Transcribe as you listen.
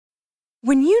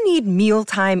When you need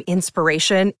mealtime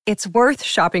inspiration, it's worth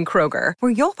shopping Kroger,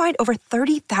 where you'll find over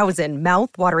 30,000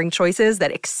 mouth-watering choices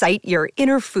that excite your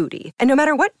inner foodie. And no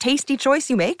matter what tasty choice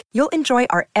you make, you'll enjoy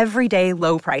our everyday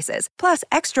low prices, plus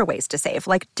extra ways to save,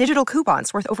 like digital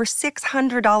coupons worth over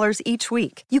 $600 each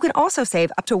week. You can also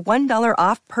save up to $1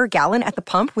 off per gallon at the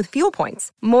pump with fuel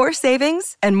points. More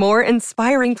savings and more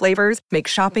inspiring flavors make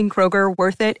shopping Kroger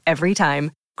worth it every time.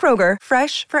 Kroger,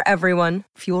 fresh for everyone.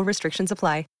 Fuel restrictions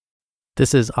apply.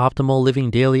 This is Optimal Living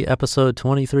Daily, episode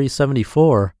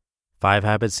 2374, 5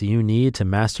 Habits You Need to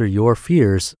Master Your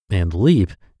Fears and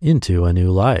Leap into a New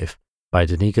Life, by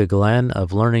Danica Glenn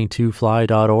of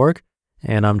learning2fly.org.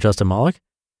 And I'm Justin Malik,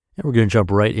 and we're going to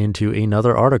jump right into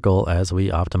another article as we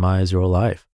optimize your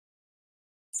life.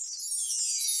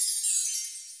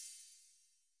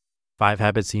 5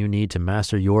 Habits You Need to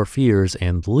Master Your Fears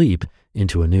and Leap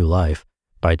into a New Life,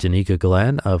 by Danica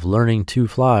Glenn of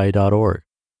learning2fly.org.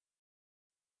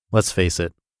 Let's face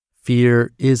it,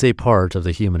 fear is a part of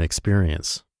the human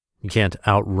experience. You can't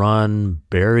outrun,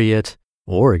 bury it,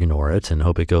 or ignore it and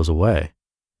hope it goes away.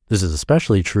 This is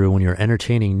especially true when you're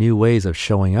entertaining new ways of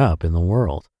showing up in the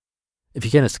world. If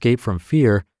you can't escape from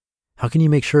fear, how can you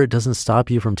make sure it doesn't stop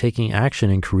you from taking action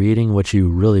and creating what you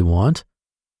really want?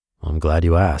 Well, I'm glad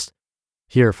you asked.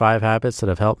 Here are 5 habits that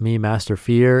have helped me master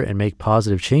fear and make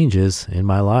positive changes in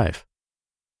my life.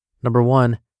 Number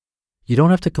 1, you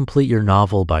don't have to complete your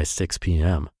novel by 6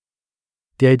 p.m.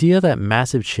 The idea that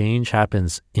massive change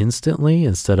happens instantly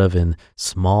instead of in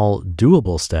small,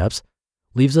 doable steps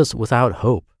leaves us without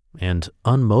hope and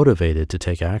unmotivated to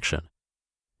take action.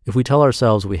 If we tell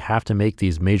ourselves we have to make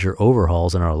these major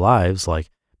overhauls in our lives, like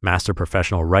master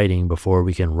professional writing before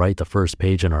we can write the first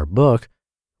page in our book,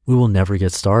 we will never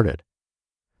get started.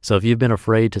 So if you've been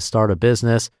afraid to start a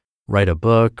business, write a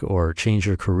book, or change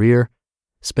your career,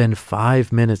 spend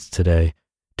 5 minutes today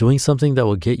doing something that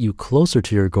will get you closer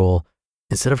to your goal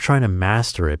instead of trying to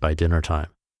master it by dinner time.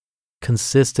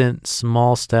 Consistent,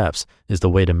 small steps is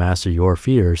the way to master your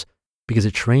fears because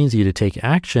it trains you to take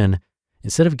action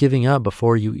instead of giving up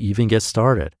before you even get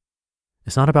started.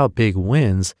 It's not about big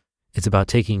wins, it's about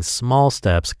taking small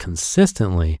steps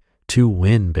consistently to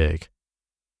win big.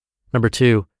 Number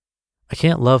 2, I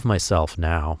can't love myself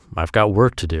now. I've got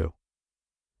work to do.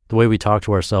 The way we talk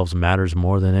to ourselves matters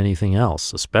more than anything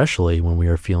else, especially when we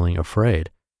are feeling afraid.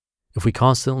 If we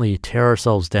constantly tear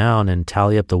ourselves down and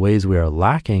tally up the ways we are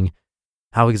lacking,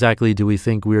 how exactly do we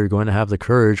think we are going to have the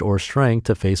courage or strength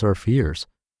to face our fears?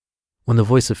 When the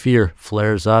voice of fear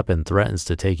flares up and threatens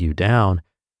to take you down,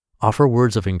 offer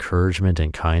words of encouragement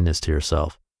and kindness to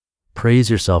yourself. Praise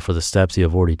yourself for the steps you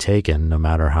have already taken, no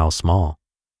matter how small.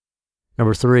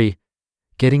 Number 3,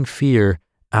 getting fear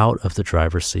out of the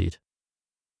driver's seat.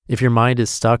 If your mind is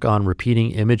stuck on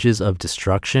repeating images of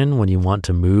destruction when you want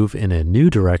to move in a new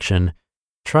direction,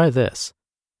 try this.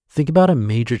 Think about a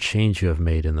major change you have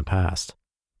made in the past.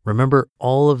 Remember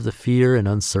all of the fear and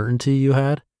uncertainty you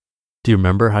had? Do you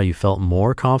remember how you felt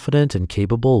more confident and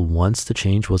capable once the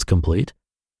change was complete?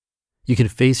 You can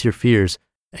face your fears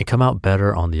and come out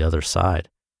better on the other side.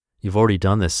 You've already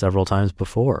done this several times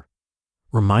before.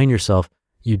 Remind yourself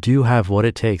you do have what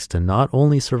it takes to not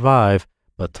only survive,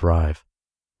 but thrive.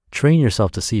 Train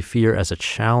yourself to see fear as a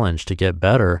challenge to get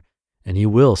better, and you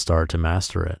will start to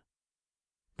master it.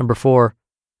 Number 4,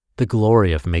 the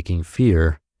glory of making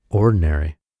fear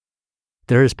ordinary.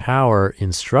 There is power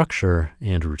in structure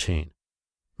and routine.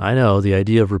 I know the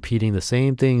idea of repeating the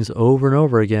same things over and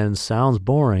over again sounds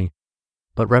boring,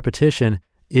 but repetition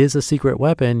is a secret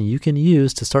weapon you can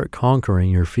use to start conquering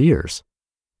your fears.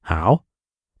 How?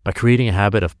 By creating a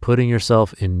habit of putting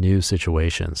yourself in new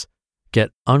situations.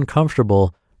 Get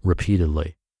uncomfortable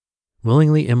repeatedly.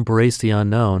 Willingly embrace the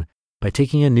unknown by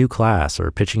taking a new class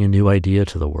or pitching a new idea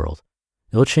to the world.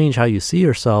 It'll change how you see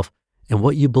yourself and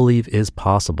what you believe is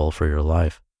possible for your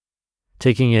life.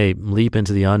 Taking a leap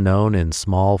into the unknown in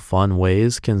small, fun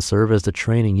ways can serve as the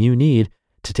training you need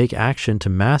to take action to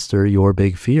master your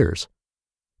big fears.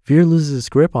 Fear loses its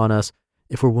grip on us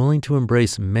if we're willing to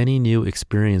embrace many new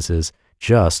experiences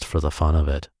just for the fun of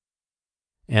it.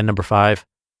 And number 5,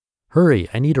 hurry,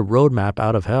 I need a roadmap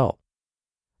out of hell.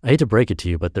 I hate to break it to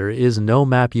you, but there is no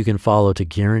map you can follow to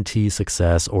guarantee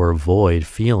success or avoid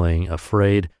feeling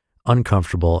afraid,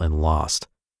 uncomfortable, and lost.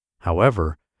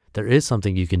 However, there is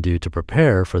something you can do to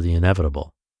prepare for the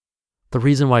inevitable. The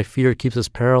reason why fear keeps us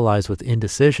paralyzed with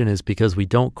indecision is because we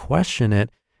don't question it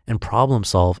and problem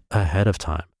solve ahead of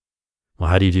time. Well,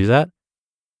 how do you do that?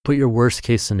 Put your worst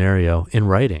case scenario in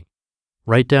writing.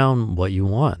 Write down what you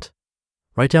want.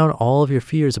 Write down all of your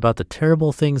fears about the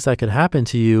terrible things that could happen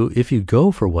to you if you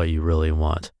go for what you really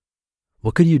want.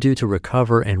 What could you do to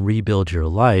recover and rebuild your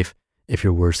life if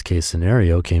your worst case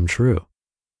scenario came true?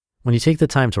 When you take the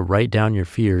time to write down your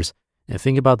fears and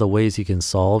think about the ways you can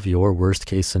solve your worst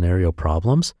case scenario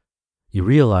problems, you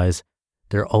realize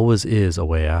there always is a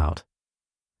way out.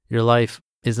 Your life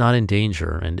is not in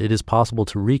danger, and it is possible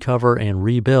to recover and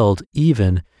rebuild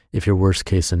even if your worst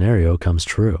case scenario comes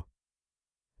true.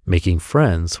 Making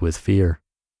friends with fear.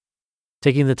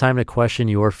 Taking the time to question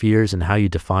your fears and how you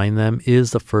define them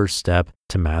is the first step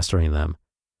to mastering them.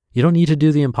 You don't need to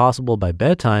do the impossible by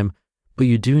bedtime, but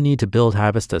you do need to build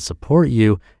habits that support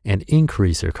you and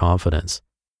increase your confidence.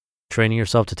 Training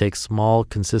yourself to take small,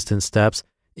 consistent steps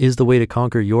is the way to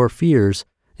conquer your fears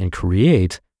and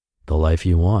create the life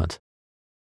you want.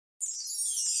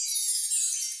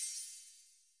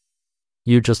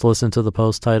 You just listened to the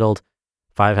post titled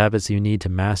 5 Habits You Need to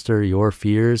Master Your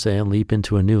Fears and Leap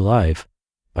into a New Life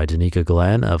by Danica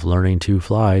Glenn of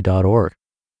learningtofly.org.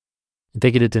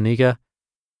 Thank you to Danica.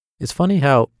 It's funny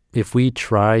how if we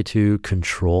try to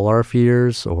control our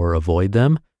fears or avoid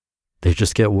them, they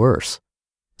just get worse.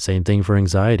 Same thing for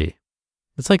anxiety.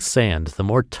 It's like sand. The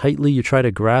more tightly you try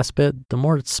to grasp it, the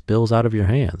more it spills out of your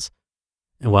hands.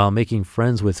 And while making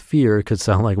friends with fear could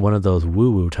sound like one of those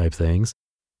woo-woo type things,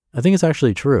 I think it's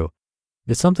actually true.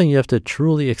 It's something you have to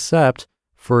truly accept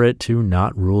for it to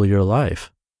not rule your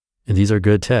life. And these are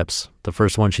good tips. The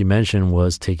first one she mentioned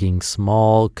was taking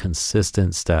small,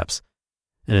 consistent steps.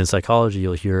 And in psychology,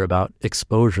 you'll hear about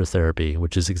exposure therapy,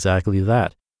 which is exactly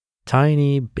that.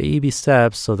 Tiny baby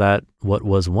steps so that what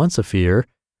was once a fear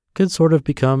could sort of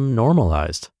become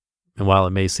normalized. And while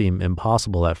it may seem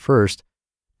impossible at first,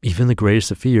 even the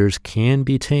greatest of fears can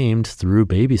be tamed through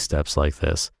baby steps like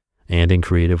this and in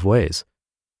creative ways.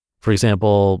 For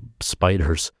example,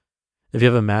 spiders. If you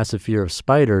have a massive fear of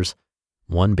spiders,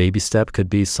 one baby step could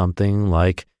be something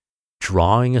like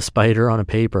drawing a spider on a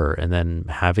paper and then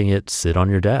having it sit on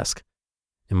your desk.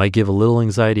 It might give a little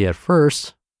anxiety at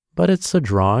first, but it's a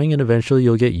drawing and eventually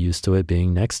you'll get used to it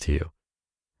being next to you.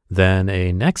 Then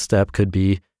a next step could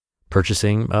be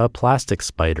purchasing a plastic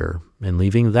spider and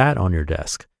leaving that on your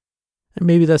desk. And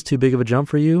maybe that's too big of a jump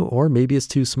for you, or maybe it's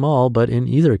too small, but in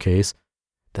either case,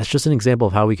 that's just an example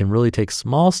of how we can really take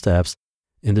small steps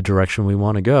in the direction we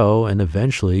want to go and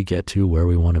eventually get to where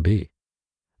we want to be.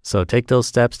 So take those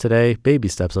steps today, baby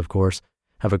steps, of course.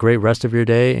 Have a great rest of your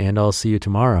day, and I'll see you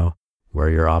tomorrow, where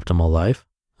your optimal life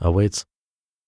awaits.